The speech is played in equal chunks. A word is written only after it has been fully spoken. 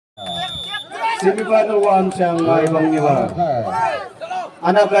Semi-final 1 Shanghai Bangniwa.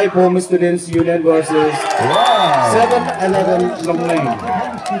 Anaikhai Home Students Union versus 7-11 Longleng.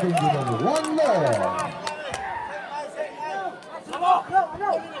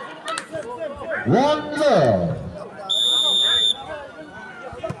 One love.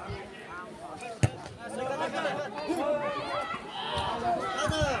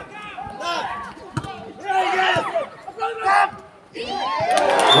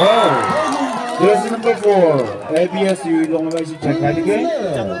 Jersey number 4, ABSU Longleng should check that again.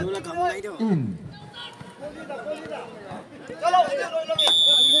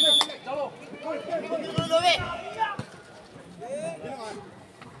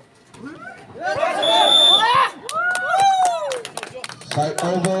 Side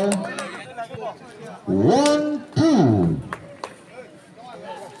over. 1-2.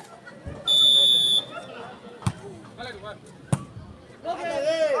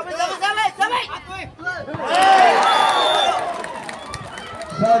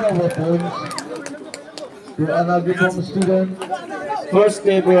 Side over points to Anaikhai Home student. First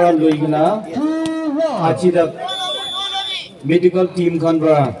table on Luigna. Achida medical team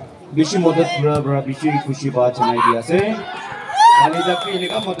Kandra. Bishi Modat Bra Bishi Kushiba Chanai say. Anida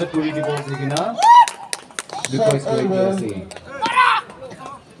Pilika Modat Puri Divorcina. Because I say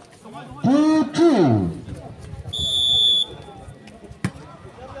 2-2.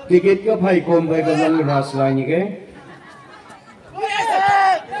 Ticket ka bhai kom bhai ka lang ras line ke.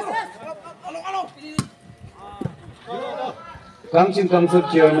 Kangsin Council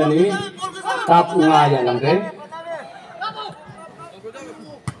Chairman ni tap unga ya lang ke.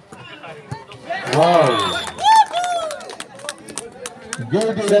 Wow.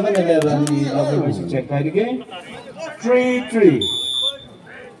 7-11 di observation check kali ke. 3-3.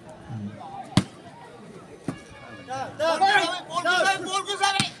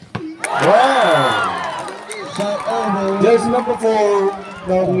 Wow. Jersey number 4,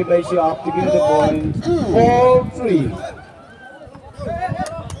 now we base you up to get the point. 4-3.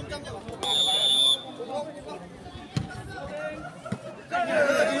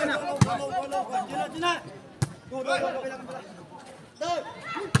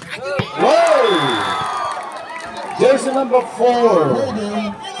 Wow. Jersey number 4,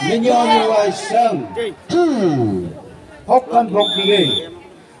 Minyon Waishang. 2. Hokkan Bokdige.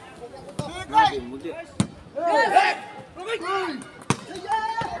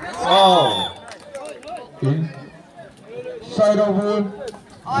 Oh. Side over.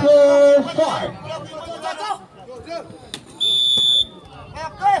 4-5.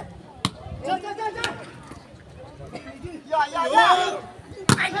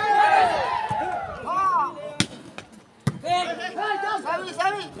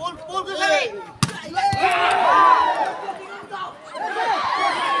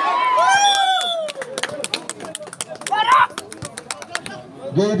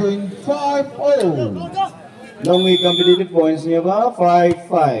 Getting 5-0. Longleng competitive points niya ba?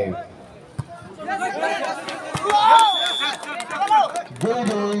 5-5.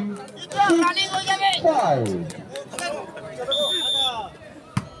 Getting 6-5.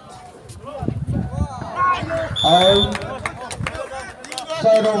 Out.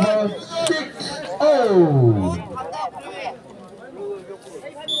 Side over 6-0.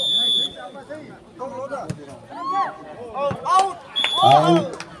 Out.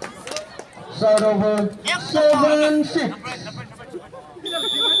 Side over 7-6.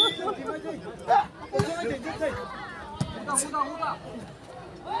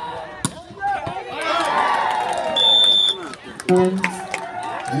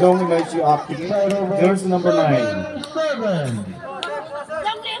 Longleng makes you up to Side over Jersey number 9. 7.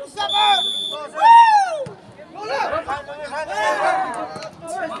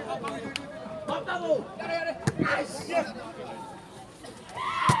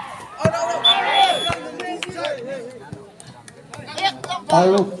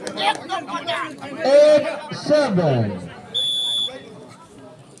 Out. 8-7.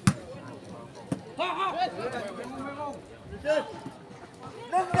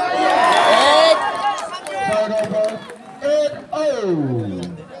 Side over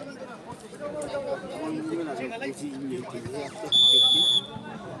 8-0.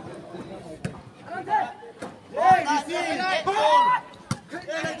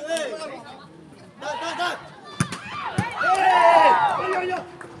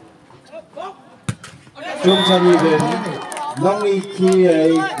 Trung Chani đến Longleng khi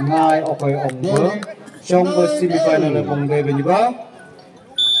ấy ngay ở quầy ông vợ trong cái semifinal là vòng đề về như vậy.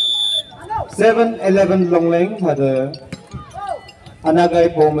 7-11 Longleng pada Anaikhai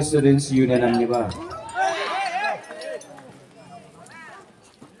Home Students Union như vậy.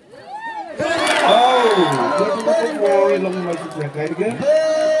 4 Longleng may check again.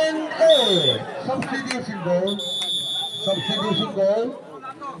 Then substitution goal. Substitution goal.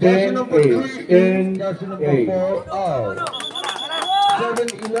 Jersey number 3 in, jersey number 4 out.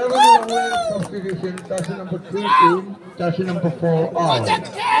 7-11 Longleng substitution. Jersey number 3 in, jersey number 4 out.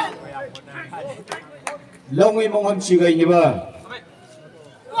 Longleng mong hamsiga ini ba?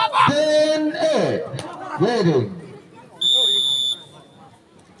 Then ready.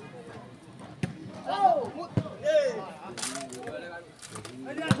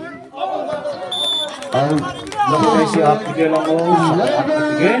 Longleng siap kita Longleng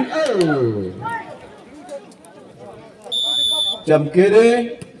again. Jam kiri.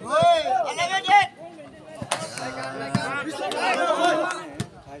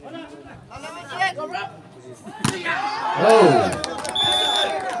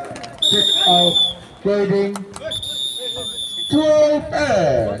 Kick out, trading. 12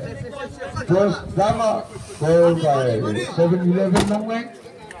 First drama goal by 7-11 Longleng.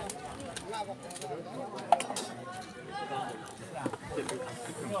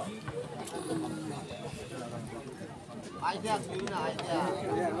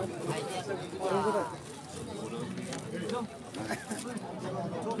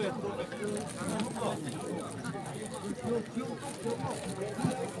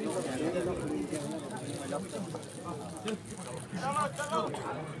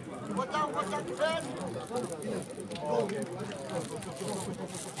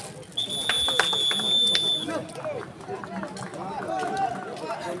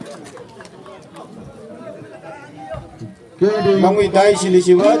 Longleng dai sili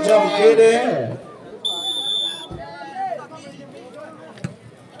siwa jam kiri.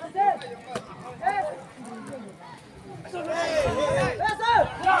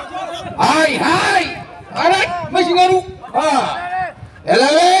 Hai, alright, masih ngaru.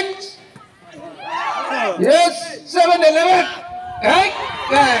 11. Yes, 7-11. Hai,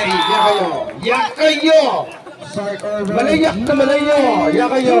 ya kayo. Malayak na malayo, ya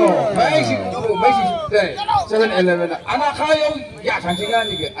kayo. Masih 7-11. Anaikhai ya sancingan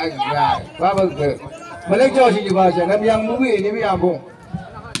ni ke, bapa ke. Malaysia sih bahasa, kami yang movie ni biar bung.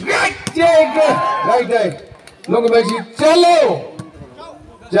 Right, right. Longleng masih Chalo.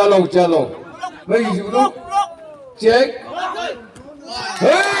 Masih dulu. Check.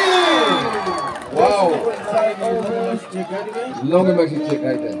 Hey! Wow. Longleng masih check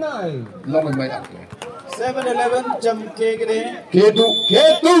aja. Longleng banyak. 7-11 jam K2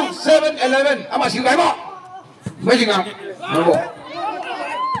 7-11. Masih nggak mau? Masih nggak mau?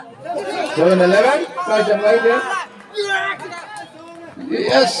 7-11 jam lagi.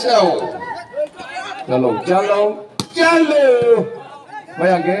 Yes, Chalo.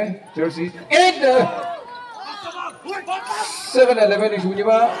 Bayang ke jersey 7-11 isu ni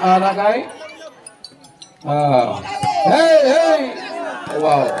ba Anaikhai. Hey.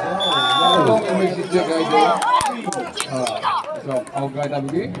 Wow. Longleng masih jaga itu. So, out guy dah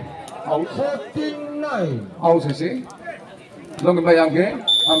pergi. Out 49. Out sih. Longleng bayang ke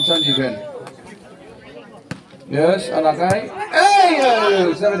Amsan event. Yes, Anaikhai.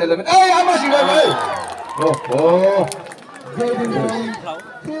 7-11. Masih baik. Oh.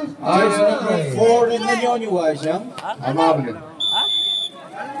 Ice number 4 in the new wise, young. I'm having it.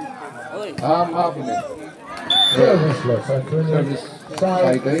 Service.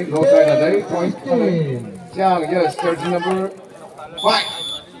 Side day, go side a day, point. Young, yes, jersey number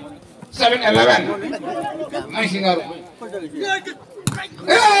 5. 7-11. Nice out.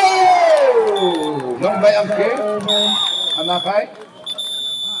 Long by Anaikhai.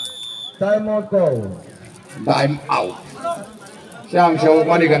 Time out goal. Time out. Sang show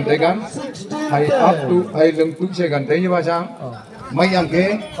mani ganti kan? Hai up to hai lưng cũng sẽ ganti như ba sang. Mấy anh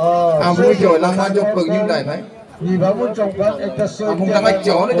kia, vui rồi lang ma cho cực như này phải. Không đang ngay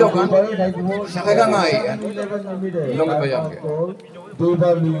chỗ nó cho kan. Sang cái ngày. Long cái bayang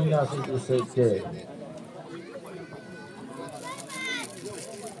kia.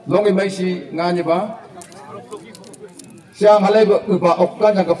 Long cái mấy si ngan như ba. Sang halai ba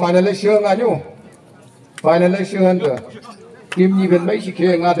okkan yang ke finalisation ngan như. Finalisation tu. Tim ni ben mấy si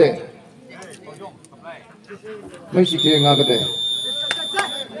kia ngade. Mấy si kia ngade.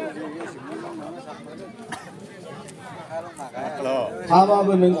 Hama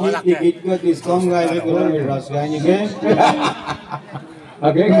benengki tiket ke diskon ngai ke kalau ras ngai ni ke.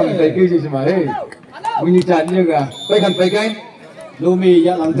 Agak mung tai ke si mai. Bunyi cannya ga. Pai kan pai kai. Lumi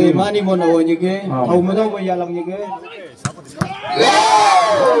ya lang te mani mon awo ni ke. Thau ma thau ya lang ni ke.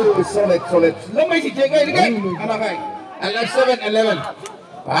 Solid. Lumi si kia ngai ni ke. Anaikhai. 7-11.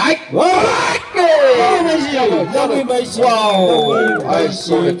 Right. Wow, I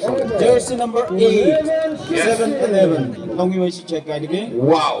saw it. Jersey number 8, 7-11. Longleng check guide again.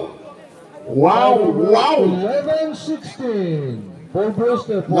 Wow. Wow, wow.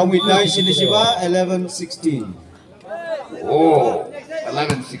 11-16. Longleng Dai Shinishiba 11-16. Oh,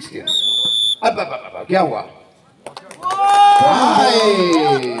 11-16. क्या हुआ?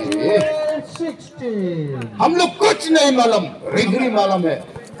 16. हम लोग कुछ नहीं मालूम, रिगरी मालूम है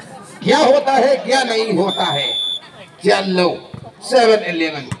क्या होता है क्या नहीं होता है. चलो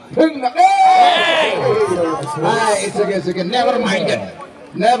 7-11. It's okay. Never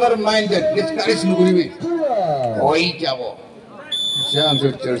mind it. This guy is nuguri. Oi क्या वो?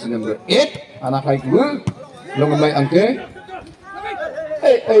 Answer jersey number 8. Anaikhai group. Longleng angke.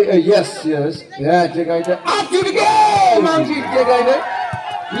 Hey, yes. Yeah, check out it. Up to the game! Manji, check out it.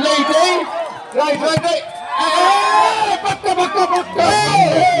 Late, right. Hey, bakka.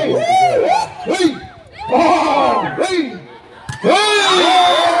 Hey! Oh, hey!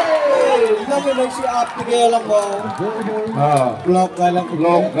 Longleng up together lang mo. Block guy lang.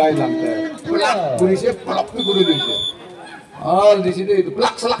 Plak, polisi plak tu guru dia. All di sini itu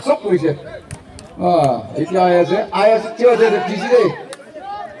plak selak sok polisi. Itu ayah se coba di sini.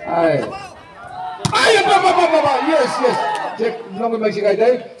 Ayah baba. Yes. Cek Longleng masih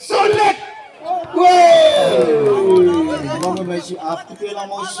kaya solid. Longleng up together lang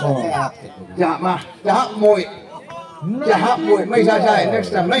mo. Jahat moi. Mai sai.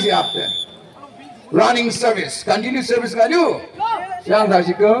 Next time masih up there. Running service, continuous service kaju. Siang dah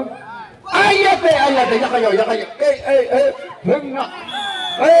sih ke? Ayat deh, ya kayo. Hengak.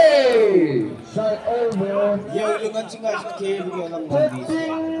 Hey. Side over. Ya ulangan singa ke lang mo.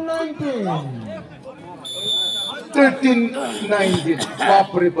 13-19.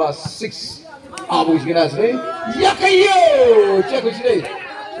 Papriba 6. Abu sekilas ni. Ya kayo. Cek sini.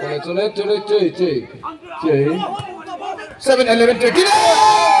 Cek. 7-11 13.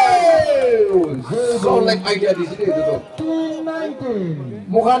 So like idea di sini itu. 19.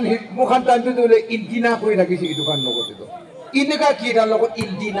 Mukan tantu tu le intina koi lagi sih itu kan logo itu. Ini kan kita logo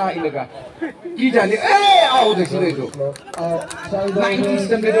intina ini kan. Kita ni out di sini itu. 90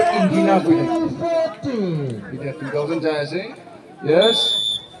 standard itu intina koi lagi. 14. Kita 2000 jaya sih. Yes.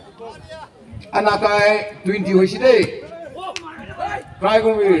 Anaikhai 20 hoisi deh. Try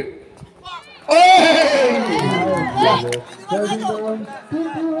kami. Yeah.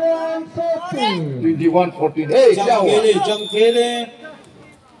 21-14. Hey, Jang kele.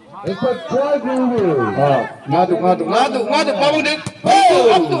 It's a try rule. Ngadu. Bangun deh.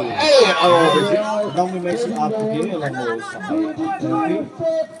 Oh, up to. Longleng up together lang mo.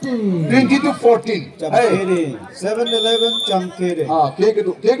 22-14. 22-14. Jang Hey. kele. 7-11 jang kele.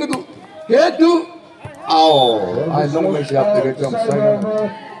 Kegedu. Oh, I Longleng siap dari jam saya.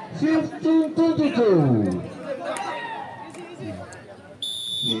 15-22.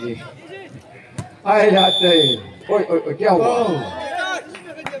 Ay, ate. Oi, क्या हुआ?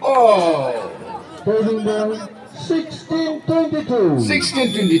 Oh. 16-22.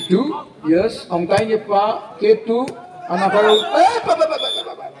 16-22. Yes. Ang tayo niya pa. Ketu. Anaikhai.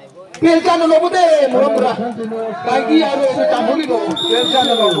 Pelja na lobo deh. Murah. Kaki aro se tambuli lobo. Pelja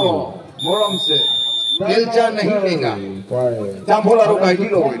na lobo. Moram se. Pelja nahi denga. Jambol aro kaki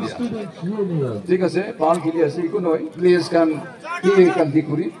lobo dia. ठीक है पान के लिए ऐसे कुछ नहीं place कान ये कान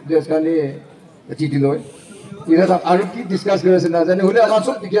दिखुरी place कान ये चीटी लोय इधर तक आगे की डिस्कस करे से ना जाने होले आवाज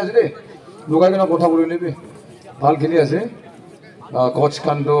सब दिखिया से लोग आगे ना कोठा बोले ले भी पान के लिए ऐसे कोच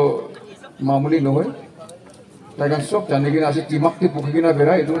कान तो मामूली नहीं ताकि सब जाने की ना ऐसे टीमक की पुकी की ना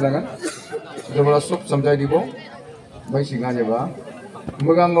बेरा इधर जाकर जो बड़ा सब समझाई दिबो भाई सिंगाने बा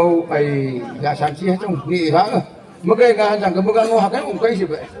मगांग वो आई या शांति है तो नहीं है मगांग का जंग मगांग वो हकें उनका ही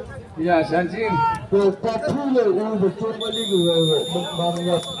सिर्फ Ya, Sanjing. Popular over formally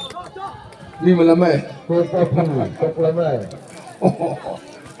banyak. Ni melamai. Popular. Oh,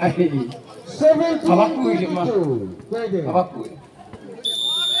 ai. 17-22. Apa ku?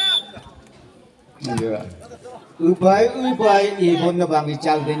 Iya. Ubai ibon na bang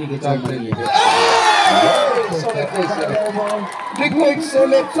ichal din ni Solet. Liquid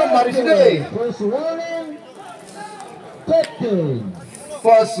solet mari sini.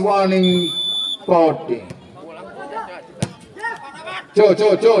 First warning 14. Cho.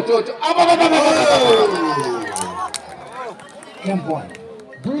 Apa. Game point.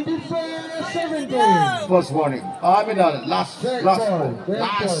 24-17. First warning. I mean last ball.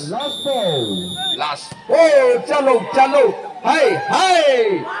 Oh, chalo. Hai.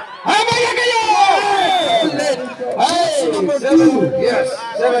 Hai bhaiya kayo. Hey, 7. Yes,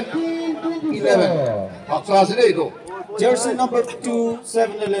 7. 11. Paksa sini itu. Jersey number 2,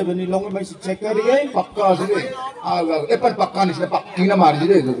 7-11. Ni long mai check kariye. पक्का से दे आगा एपर पक्का नहीं से पक्की ना मार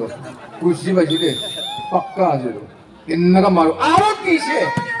दे तो कुछ भी बजे दे पक्का से दो इन्ना का मारो आउट पीछे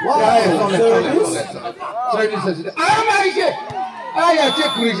सर्विस से आ मारी से आया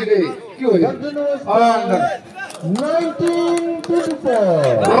चेक करी से दे क्यों है अंदर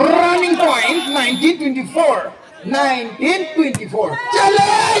 1924. running point 1924 चले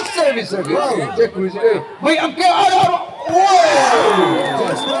सर्विस चेक करी से दे भाई अब क्या आ रहा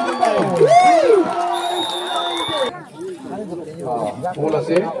bola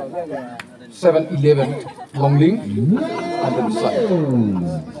se 7-11 Longleng on the side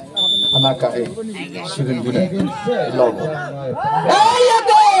Anaikhai student guna logo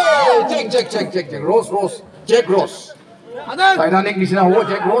check Rose check Rose dynamic nisna ho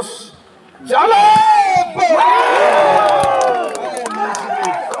check Rose chalo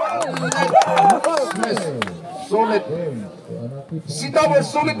solid sita wo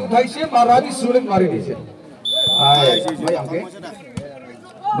solid uthai se marani solid mari dise ai mai angke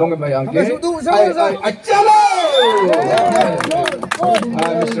dong mai angke ai chalo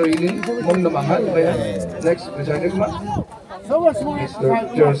Mr. Ilin mong namangan ba next presiding man Mr.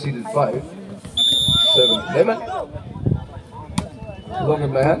 Jersey 5 7-11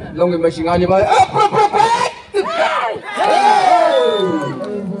 long mai singa ba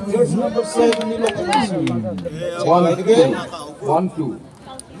Jersey number 7 ni long mai 1-2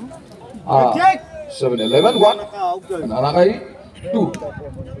 7-11 1 Anaikhai 2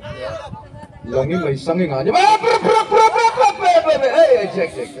 Longleng mai sangi nga ni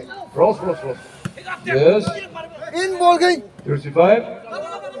check Rose yes In ball game. 35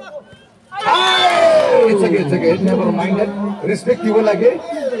 it's okay never mind that respect you lagi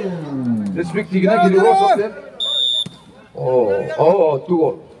respect tigna gili Rose of them oh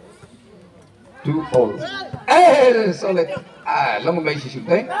 2 all solid long mai si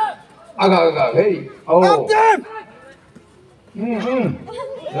shooting aga hey oh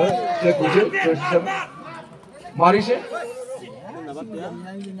check with 37 Marisha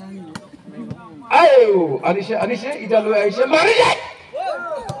ayo Anisha idalo Aisha Marisha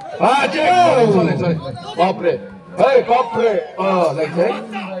check sorry Papre hey Papre like that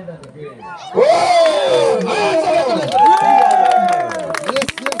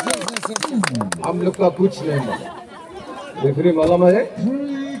हम लोग का कुछ नहीं referee मालूम है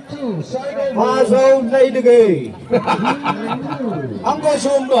Pasau lai dege. Angko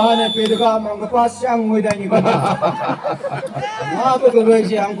sum do hane pedega angko pas yang ngoi dai ni ko. Ma ko ko loi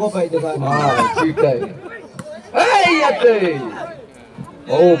si angko pai dega. ठीक है hey yate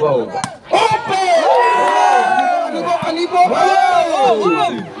oh wow Anibo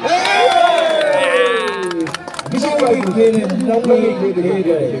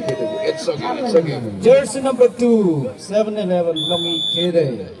it's okay Jersey number 2, 7-11 Longi Kede.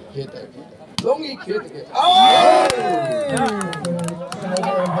 Longi kid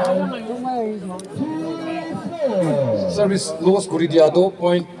service loss kuri dia do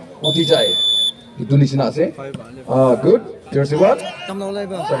point uti jai itu ni sina se good Jersey 1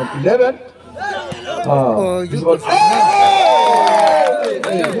 7-11 this was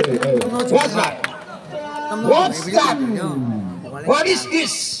what's that what is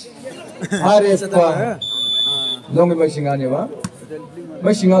this Are pa. Longi mai singa ni ba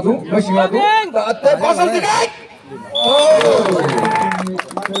mai singa tu ta atte pasal tikai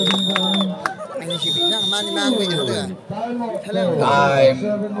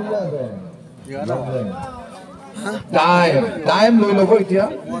time lo lo voi tia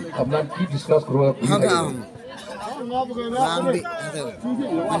apna ki discuss karo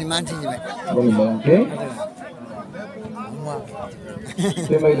okay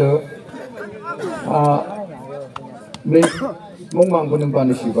thế bây giờ mình mong mong của những bạn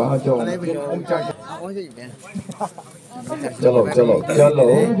đi xíu vào cho ông trai chalo 6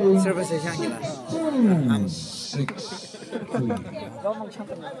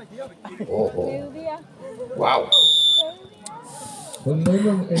 oh wow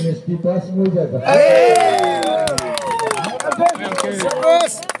Pemain NST pas mo jaga.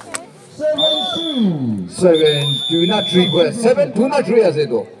 7-2 not 3 7-2 not 3 as it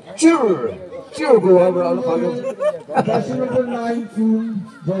do cheer go over all of Jersey number 19,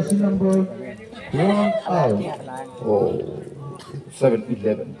 jersey number 1 out. oh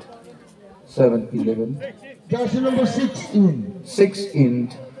 7-11 Jersey number 6 in, 6 in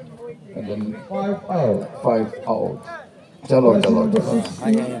and then 5 out. 5 out chalo Jersey number 6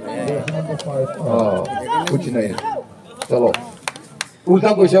 in, jersey number 5 out. कुछ नहीं चलो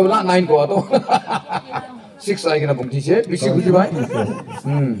उल्टा question बोला 9 को तो 6 ay kena bungti che bisi kuji bai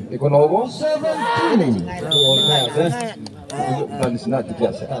ikon obo 17. dan sina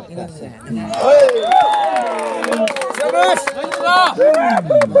dikiasa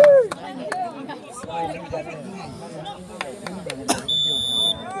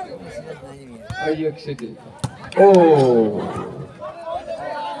Are you excited? Oh.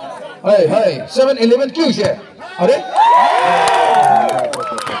 Hey, 7-11 क्यों है? अरे?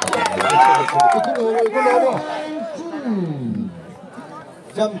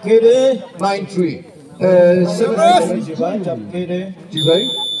 Jump kede. 9-3. 7-11 jump kede. जी भाई,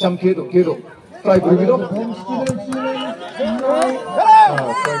 जम के दो. Try करोगे तो? Try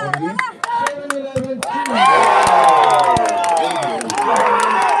करोगे.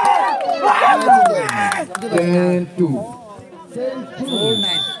 10-2.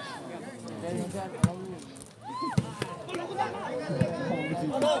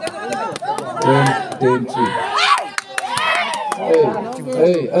 10-3.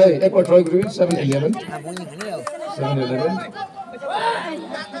 Hey, एक बार try करोगे 7-11. 7-11.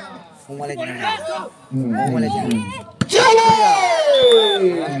 चलो!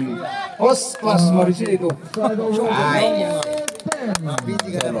 First class mari sini itu.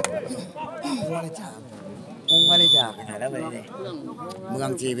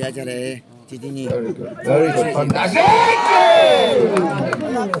 Very good, fantastic!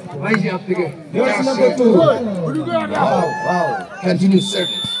 Here's number 2. Wow. Continue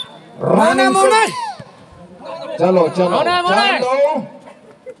service. Running service. Chalo.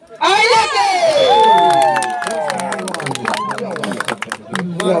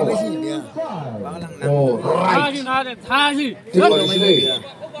 Oh, right.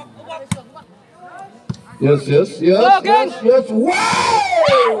 Yes. Wow!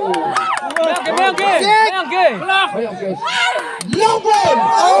 Longleng!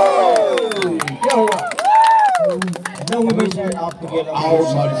 Now we measure up together.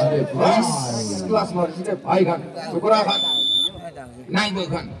 Class marriage. I can. Sukura kan. Naik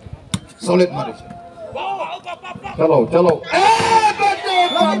kan. Solid marriage. Chalo.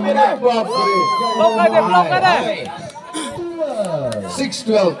 Block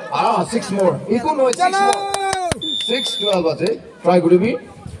 6-12. 6 more. Ikut no 6 more. 6-12 আছে. Try করবি.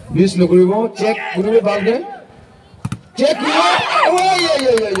 20 নকরিব. Check করবি বালকে. Check করবি.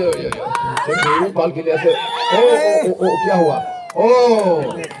 Check করবি বাল খেলে আছে. क्या हुआ? Oh.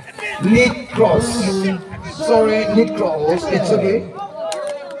 Need cross. Sorry, need cross. It's okay.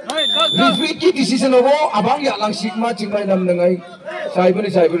 Referee ki decision hobo abang ya lang sigma chingmai nam nangai. Cyber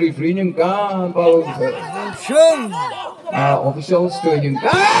referee nhưng kan bao officials to nhưng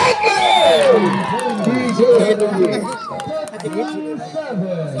kan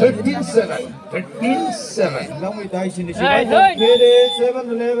 13-7. Now we die in the kede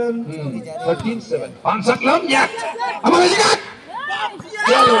 7-11. 13-7. Pangsak lam yak. Apa lagi kan?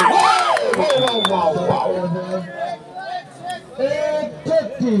 Wow.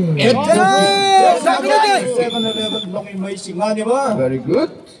 7-11 long in my singani ba? Very good.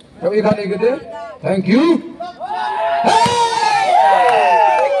 Kami ikan ikut. Thank you.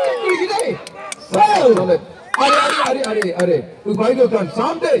 Solid. अरे तू भाई को kan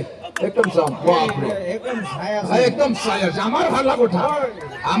sampai एकदम साम वाह एकदम saya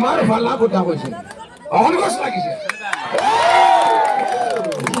আমার ভালা কথা কইছে অনগস লাগিছে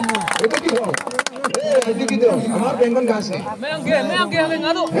এটা কি হলো এটা কি দাও আমার বেঙ্গন ঘাস নেই মেঙ্গে হবে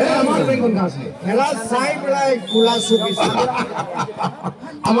গাদো আমার বেঙ্গন ঘাস নেই খেলা সাই প্রায় কুলা সুবিস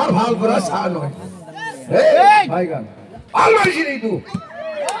আমার ভাল করা সা নয় এই ভাই গান আলমারি নেই তুই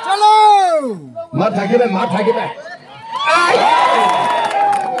চলো মার থাকিবে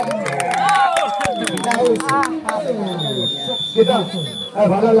kita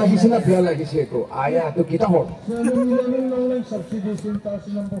ভালো লাগিছে না বেয়া লাগিছে তো আয়া তো kita হল Longleng substitution toss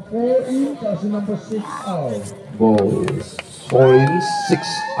number 4 in, toss number 6 out. balls 4 in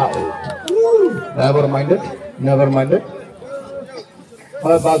 6 out never minded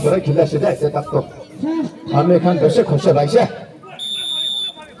बात बड़ा खिला से जाए तब तो हमें खान कैसे खुश है भाई से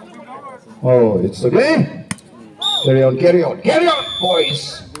oh it's okay carry on boys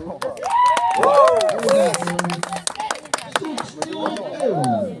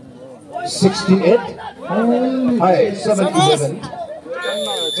 68 hi 7-11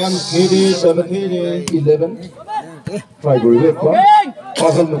 jump kede 7-11 try guru ko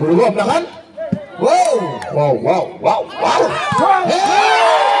pasal guru ko apna kan wow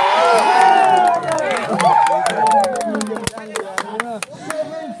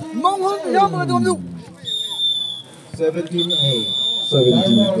Mong hơn nhau mà đúng không? 17-8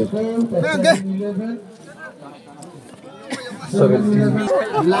 17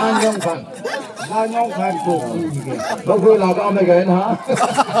 17. Longleng Khan. Longleng Khan ko. Đâu vừa là cái ông này cái hả?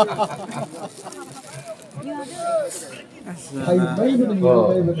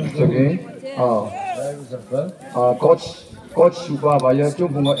 Okay. Coach supervisor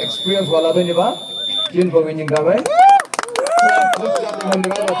chung bunga experience wala ba ni ba? Kin bunga ning ka ba?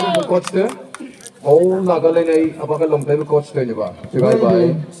 Coach tu. Oh, laga le nei apa ka long table coach tu ni ba? Sigai ba?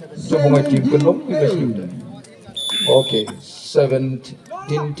 Chung bunga team kun long ni team tu. Okay, 17-8.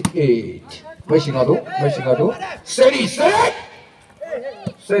 Mai singadu. Steady, set.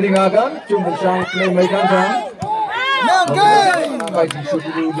 Steady ngakan, chung bunga sang play mai kan sang. Mai di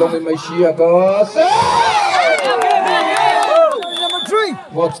sudu long mai sia ka.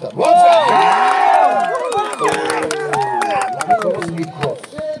 Watch that. Cross.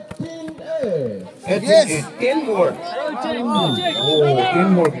 18 more. Oh,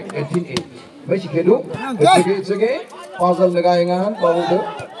 10 more. 18-8. Baik kedu. It's okay. Puzzle लगाएंगे बाबू को.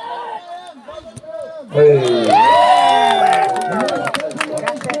 Hey.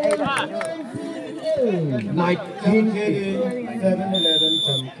 7-11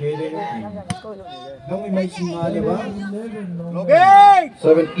 jam kere. Long may singali ba?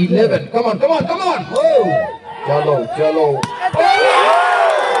 7-11. Come on. Oh. Chalo.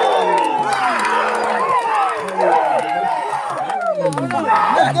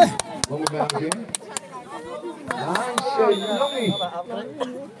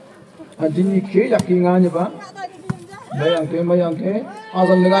 Anjing ke yakingan ba? Mayang ke.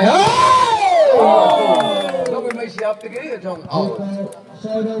 Azam लगाए. Long may siap tige jong out.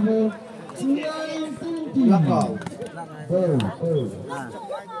 Lakaw.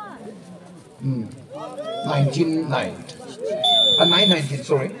 19-9. 9-19,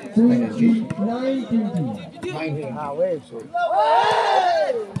 sorry. 9-19. 19. Sorry.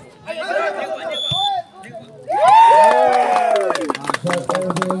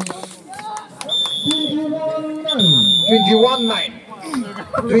 21-9.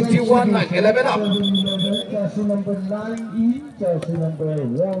 21-9. 11 up. Jersey number 9 in, jersey number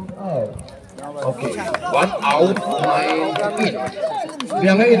 1 out. Okay. 1 out, 9 in.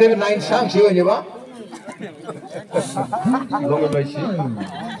 Yang ini 9 sang siapa ni ba? Long mai si.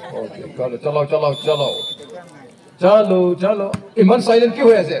 Okay. Kalau चलो. इमन silent क्यों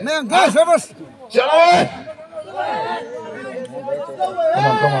है ऐसे? नहीं gas है बस. चलो.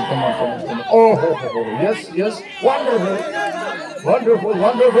 Come on. Oh. Yes. Wonderful.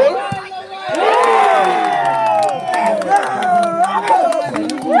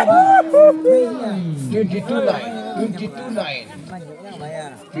 22-9.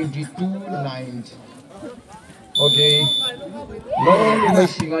 Okay. Long may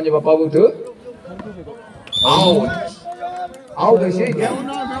singa niya ba tu? Out the shake.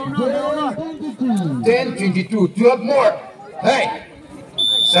 10-22. 12 more. Hey.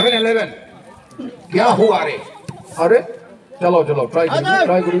 7-11. क्या हुआ रे? अरे चलो try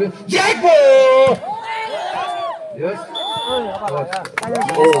करिए. Jackpot. Yes.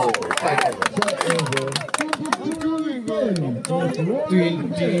 Oh, 20.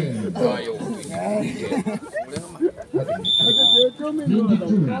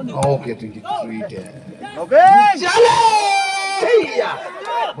 Okay, 23. Okay. चलो.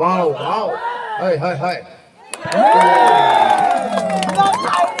 Wow. Hi.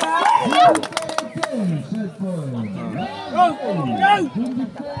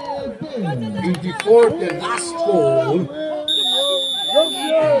 24, the last goal.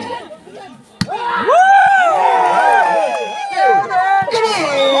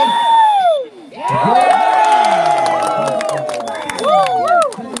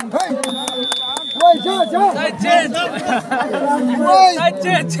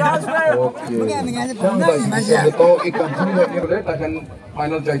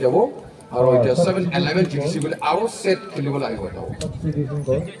 Final jai jabo. Aro ita 7-11 jisi bole aro set kili bola ayo tau.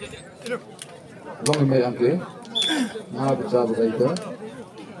 Long me angke. Na bisa buka ita.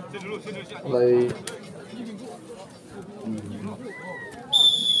 Lai.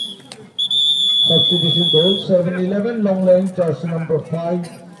 Substitution goal 7-11 Longleng, jersey number 5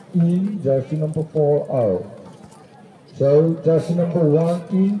 in, jersey number 4 out. So jersey number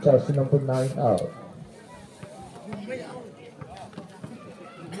 1 in, jersey number 9 out.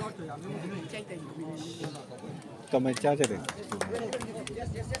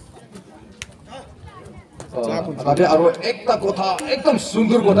 Ada aro ekta kota, ekdam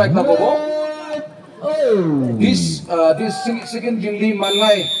sundur kota ekta bobo. This second jingli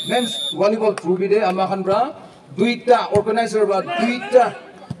mangai men's volleyball through bide amakan bra. Duita organizer bra duita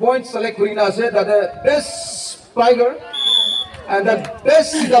points select kurina ase that the best spiker and the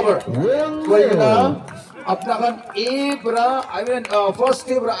best cover. Kurina अपना kan A bra, I mean first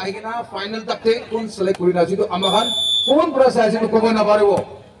step bra I na final tak te kun select kuri na situ amakan kun bra saya situ kau na baru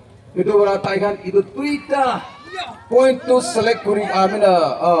itu bra taikan itu tuita point to select kuri I mean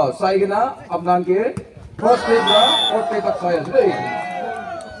saya na apna ke first step bra or te tak saya situ.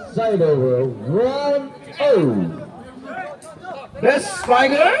 Side over 1-0. Best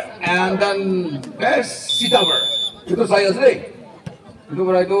striker and then best sit-over itu saya situ. Itu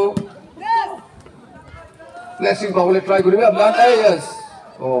bra itu. Let's see how we try kuri apna yes.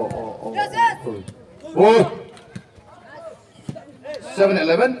 Oh.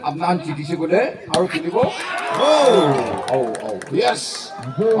 7-11 apna GTC ko le aru kini ko. Oh. Yes.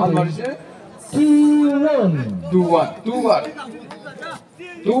 An mari se 2-1.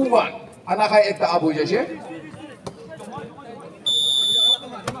 2-1. Anaikhai ekta abu jese.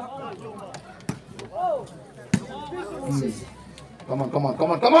 Come on.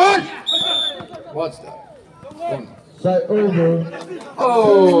 What's that? Side over.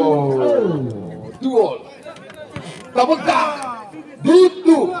 Oh, 2-all. Double tap.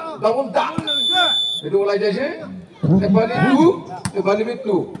 Two. Double tap. Itu mulai jadi. Kembali 2. Kembali with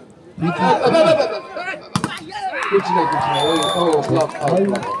 2. Kuch nahi. Oh, block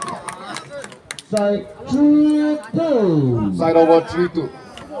out. Side 3-2. Side over 3-2.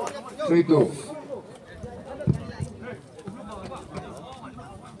 3-2.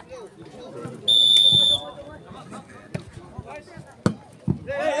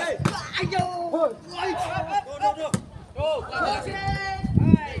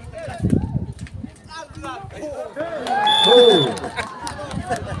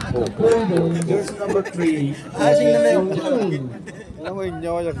 Jersey number 3.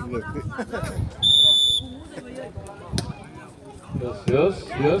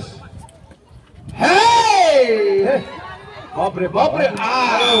 Yes. Hey! Babre.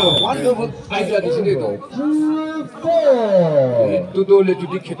 Wonderful idea di sini tu. 3-4. Itu tu le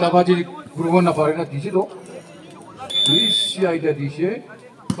jadi kita baca guru na pare na di situ. Isi idea di sini.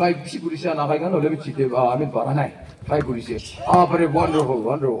 Baik bisi guru saya nak kan oleh bisi tu. Amin parah naik. Baik guru saya. Babre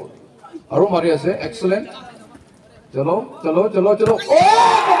wonderful. Aru Maria se excellent. Chalo. Oh!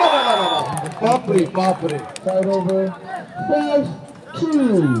 Babre. Side over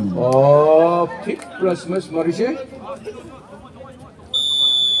 5-2. Oh, thick Christmas Marisha.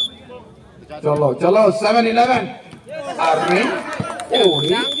 Chalo, 7-11. Arvin.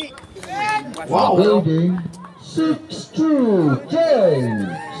 Wow. Leading 6-2.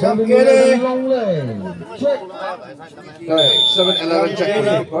 James. James. 7-11 Longleng. Check. Hey, 7-11 check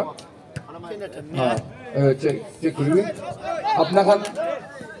kuri. Check kuri. Apna kan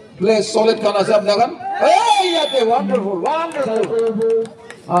play solid kana se apna kan. Hey, yate wonderful. Side over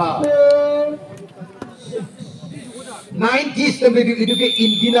 90s template itu ke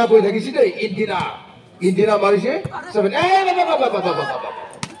Indina boy lagi sih deh. Indina Marisha. 7. Ow.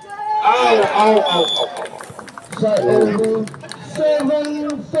 Side over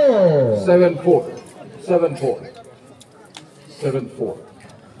 7-4.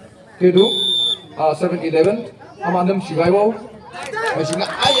 Kedu 7-11 amandam Shivaiwo. Masih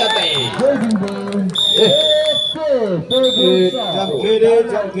ayat eh. Holding ball. Jump kiri.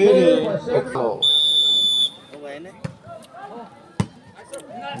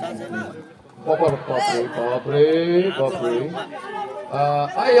 Babre.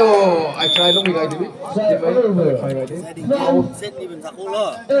 Ayo, I try long guy dulu.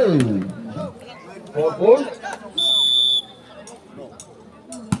 Four.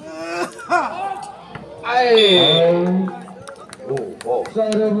 Oh.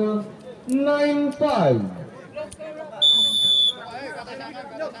 Side over 9-5.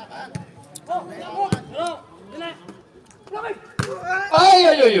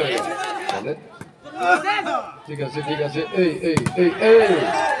 Ay. Tiga se.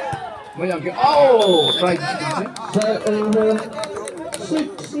 Mayang ke. Oh, try. Side over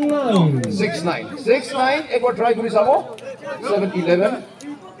 6-9. 6-9. Ekor try kuri samo. 7-11.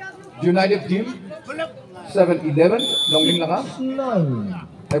 United team. 7-11. Longleng lang ha.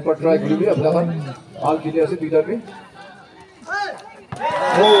 9. Ekor try kuri bi abla kan. All clear se Peter bi.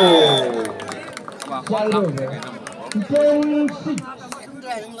 Oh. Side over 10-6.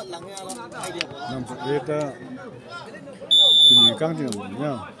 Năm phút biết đó, thì nhiều căng thì không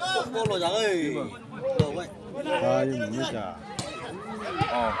nhá. Cô lôi dáng ơi, đồ vậy. Ai nhưng mới trả.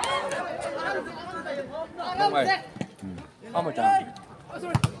 Không vậy. Không mà trả.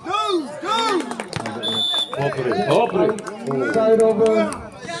 Babre. Side over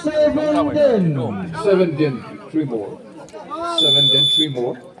 7-10. 7-10. 3 more. 7-10. 3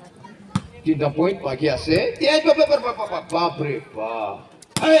 more. Tinta point bagi ase. Babre.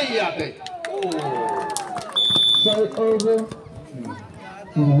 Ayat. Oh. Side over.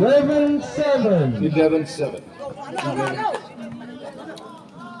 11-7. 11-7.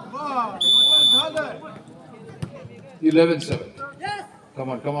 11-7. Come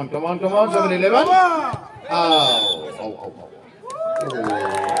on. 7-11.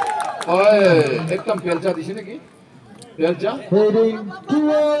 एकदम पेल्चा दिशे ने की पेल्चा Heading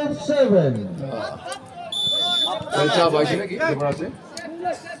 12-7. पेल्चा बाइशे ने की दोबारा से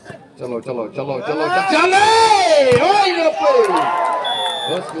चलो चले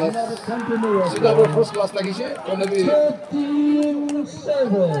first class सीधा वो फर्स्ट क्लास लगी छे कोने भी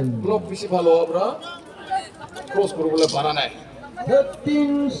 13-7. ब्लॉक पिछे भालो अपना क्रॉस करो बोले पारा नहीं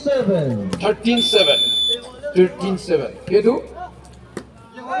 13-7. 13-7 ये दो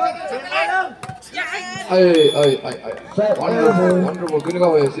ay wonderful kini ka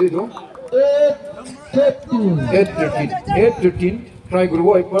hoye si do 8-13 try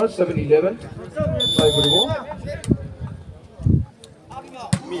gurubo ek bar 7-11 try gurubo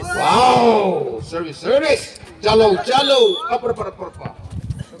wow service chalo upper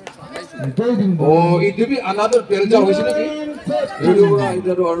oh itu bi another pelja hoise na ki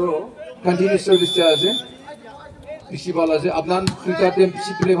idaru aro continuous service cha ase पिसी वाला से अपना तुझा टेम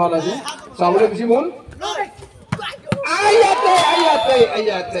पिसी play वाला से सावले पिसी मोल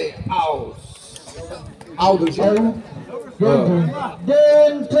आयाते आउ दूसरे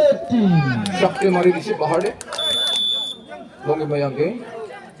Then 13. शक्ति मारी पिसी बाहर है लोगे मैं यहाँ के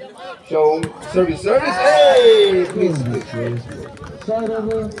show service hey please Side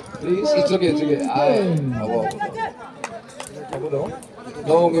over. it's okay अब दो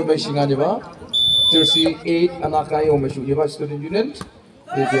लोगे मैं सिंगाने बा Jersey 8 Anaikhai Omeshu Yeva student unit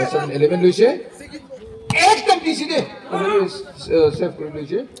they 7-11 luise ekdam disine safe kori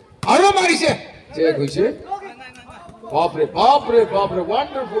luise aro marise je goise bapre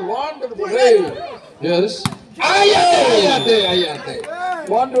wonderful hey yes ayate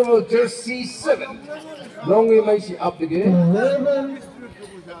wonderful Jersey 7 long way maisi up the game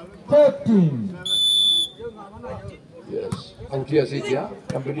 11-13. yes autia se dia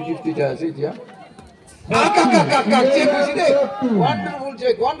competitive teacher se dia check kusine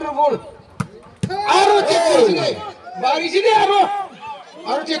wonderful aro check kusine marise aro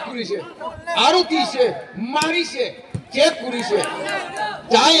check kurise aro tise marise check kurise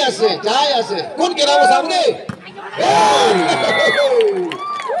jai ase kon kerabo samne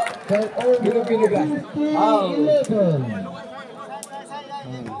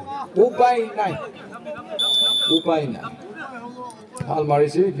upai nai hal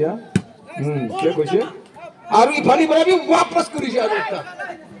marise kya check hoise aru ifali bara bhi wapas kurise aru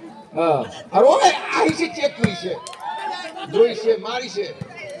aru aise check kurise doise marise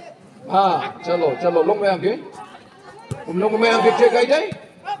chalo long mein aanke check ai jai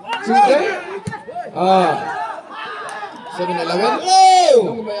ठीक है 7-11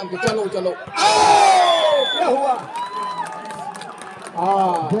 long mein aanke chalo क्या हुआ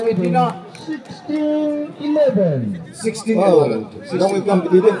इतना 16-11. 16-11 Long we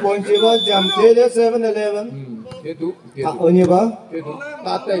completed point Shiva, jump 7-11. ये तू Onye ba?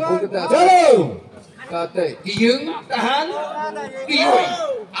 ताते बोलते Chalo! ताते yung tahan tiyoy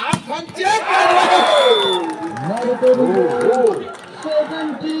akan check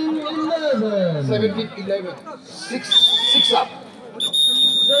 17-11. 17-11 6 up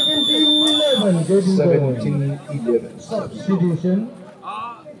 17-11. 17-11 Substitution.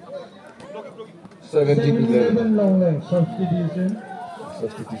 17-11 Longleng. Substitution.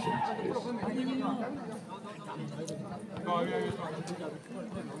 substitution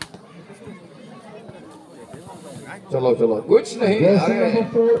चलो कुछ नहीं Jersey number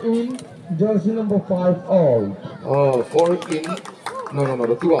 4 in. Jersey number 5 out. 4 in no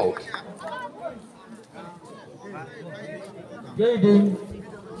 2 out Grading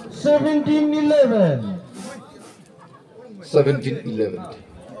 17-11. 17-11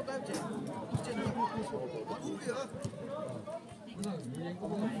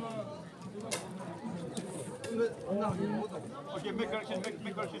 Okay, make correction.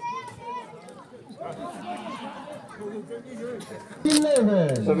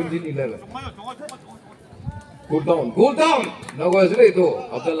 17-11 cool down nago asle to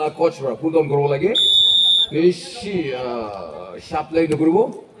apnala coach ra cool down koro lage beshi sharp leg koribo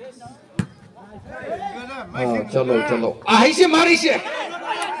chalo aise marise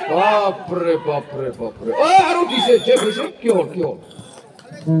bapre aru dise je bise kyo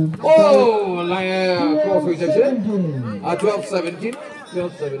oh la cross hoise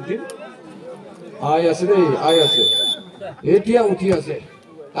 12-17 ayase etia utiase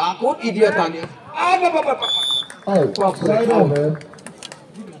takut idia tanya Out. Side over.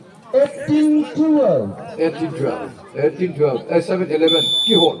 18-12. 18-12. 7-11.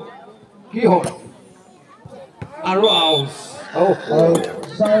 Keyhole. Arouse. Oh.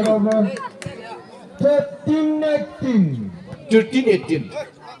 Outside over. 13-18. 13-18.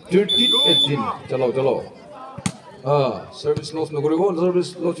 Chalo. Service loss no go.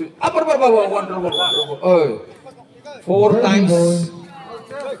 Service loss. Wonderful. 4 times.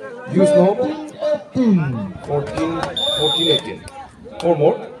 Use no. 14-18. 4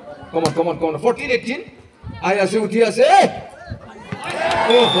 more. Come on. 14-18. I assume he has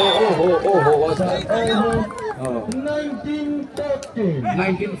Oh. What's that? 19-14.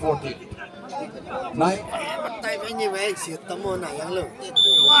 19-14. 9. Tay với như vậy xịt tấm môn này ăn luôn.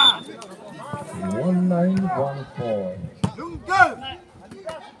 19-14.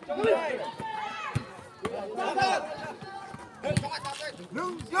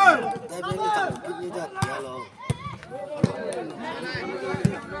 Tay với như chẳng kịp như thật. Hello.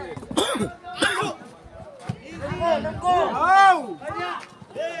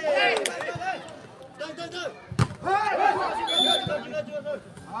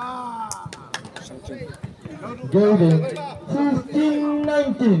 Golden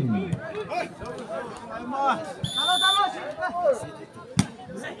 15-19.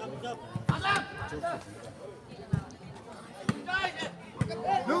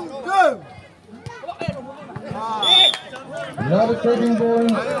 Another trading ball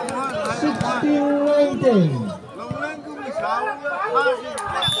 16-19.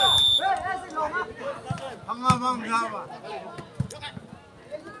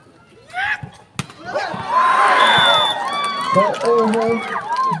 For over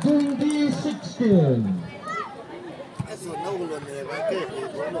 20-16. Cái số nâu luôn này cái gì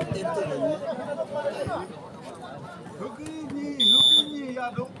có một tên tôi là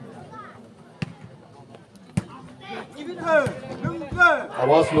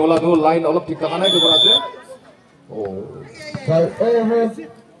Awas nola no line olap tik takana itu berarti. Oh. For over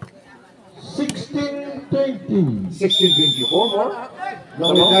 16-20. 16-24 more.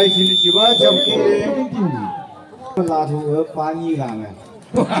 Long tay xin đi ba trong khi 17-20. là thủ ở ba nhi gàng này.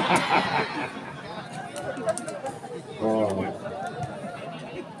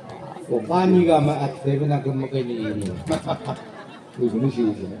 Ba nhi gàng mà at đây bên nào cũng cái gì này. Tôi cũng biết gì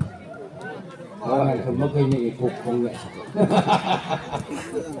vậy. Này không cái gì cục không vậy.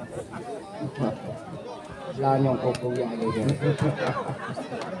 Là nhong cục không vậy đây.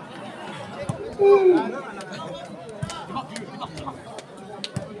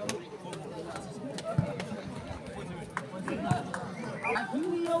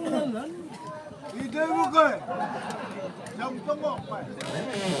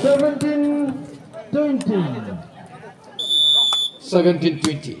 Seventeen 20.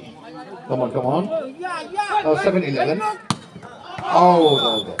 17-20. Come on. 7-11. Oh.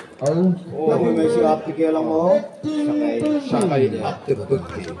 Tapi masih up tiga lang mo. Sakay up the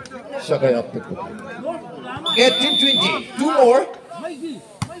cookie. 18-20. 2 more.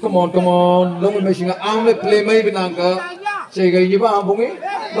 Come on. Long may machine ang may play may binangka. Sige ini ba ang bungi?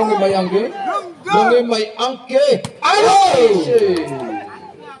 Long may angke. Ay!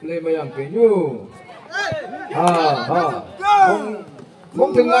 Play may angke nyo.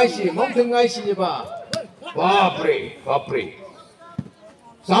 Mong tengay si niya ba? Papri.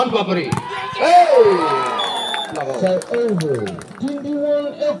 Saan papri? Hey! So over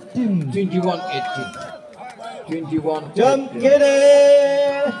 21-18. 21-18. Jump kiri.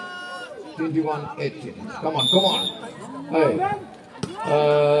 21-18. Come on. Hey.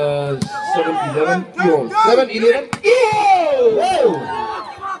 7-11. 7-11.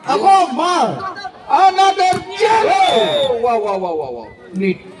 Ako mal. Another jello! Wow.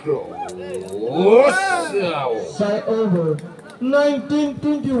 Nitro. So over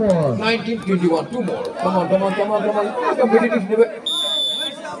 19-21. 19-21. 2 more. Come on. Competitive niya ba?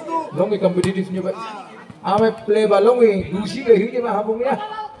 Longi competitive niya ba? Ame play ba longi? Dusi ka hindi ba habong niya?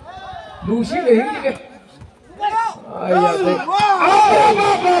 Ay,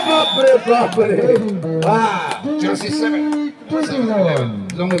 Babre. Jersey 7.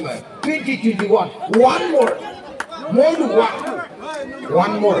 21. Longi ba? 20-21. One more to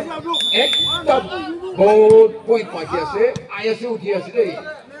one more. Ekta bold point pa kiyase. Ayase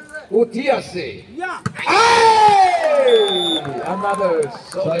utiyase. Hey! Another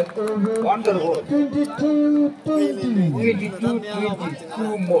solid. Wonderful. 22-20.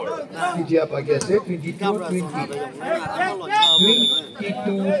 22 more. Tiya pa kiyase.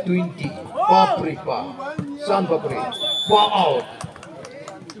 22-20. Papri pa. San papri. Pa out.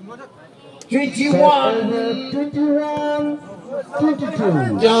 21. 22.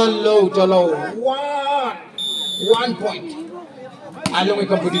 Jalo. 1 point. Along with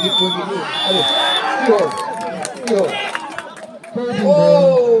competitive 22. Yo.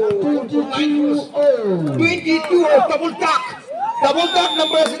 Oh, 22 double duck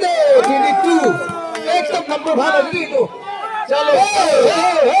number is there. 22. Next up number 1. Chalo.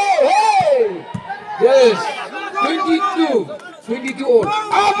 Hey. Yes. 22 old.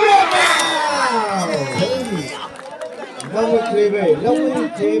 Long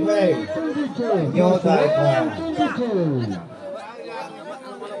TV. Nhô tài khoản.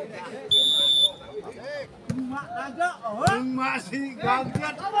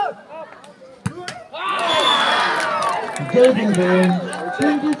 Golden Ball,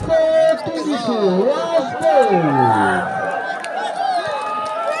 24-22, last ball.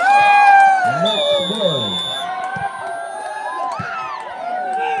 Next ball.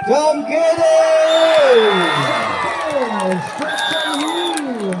 Tom Kennedy! Instruction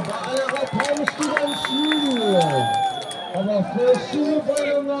Union, Anaikhai Farm Students Union. Our first senior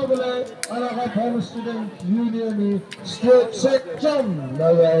final level, Anaikhai Farm Student Union State Section.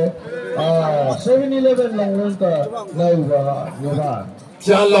 7-11 Longleng ka Yoban.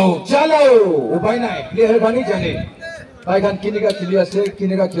 Chalo. Upay na. Player bani jane. Taikan kiniga khiliya se,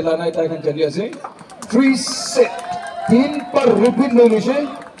 kiniga khila nai taikan chaliya se. 3 set. 3 par rupin lolu se.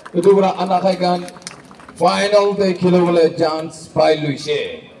 Itu bra Anaikhai kan final te khilo bole chance pai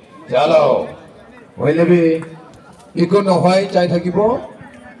luise. Chalo. Hoile bi iko no hoy chai thakibo.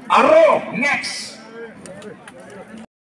 Aro next.